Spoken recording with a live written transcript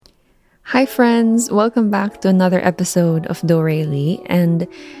Hi, friends. Welcome back to another episode of Do Rayleigh. And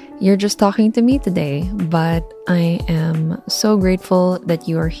you're just talking to me today, but I am so grateful that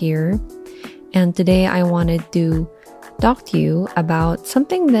you are here. And today I wanted to talk to you about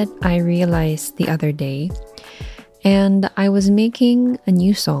something that I realized the other day. And I was making a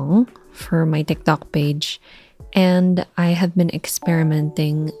new song for my TikTok page, and I have been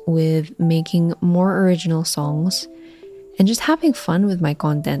experimenting with making more original songs and just having fun with my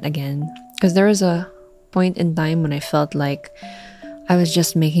content again. Because there was a point in time when I felt like I was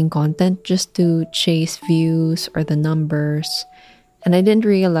just making content just to chase views or the numbers, and I didn't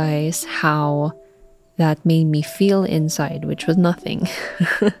realize how that made me feel inside, which was nothing.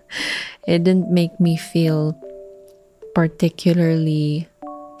 It didn't make me feel particularly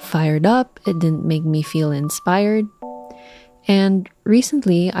fired up. It didn't make me feel inspired. And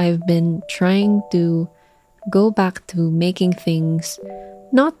recently, I've been trying to go back to making things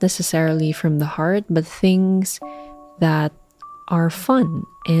not necessarily from the heart, but things that are fun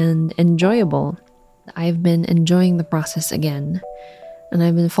and enjoyable. I've been enjoying the process again, and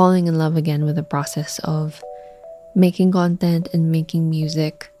I've been falling in love again with the process of making content and making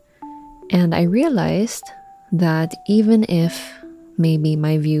music. And I realized that even if maybe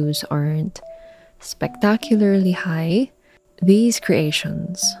my views aren't spectacularly high, these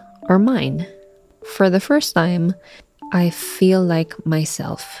creations are mine. For the first time, I feel like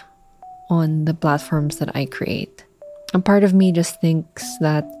myself on the platforms that I create. A part of me just thinks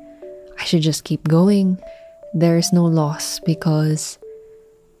that I should just keep going. There is no loss because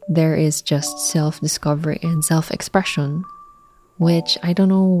there is just self-discovery and self-expression, which I don't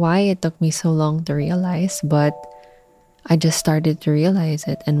know why it took me so long to realize, but I just started to realize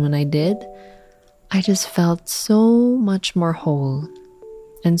it. And when I did, I just felt so much more whole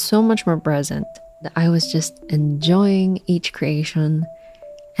and so much more present. I was just enjoying each creation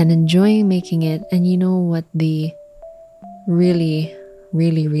and enjoying making it. And you know what the really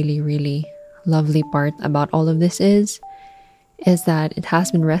lovely part about all of this is that it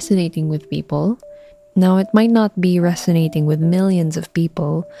has been resonating with people. Now, it might not be resonating with millions of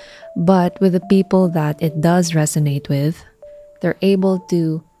people, but with the people that it does resonate with, they're able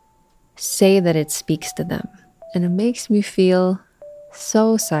to say that it speaks to them. And it makes me feel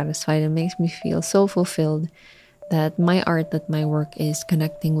so satisfied. It makes me feel so fulfilled that my art, that my work is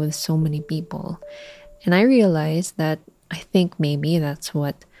connecting with so many people. And I realized that I think maybe that's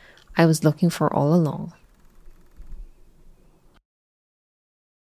what I was looking for all along.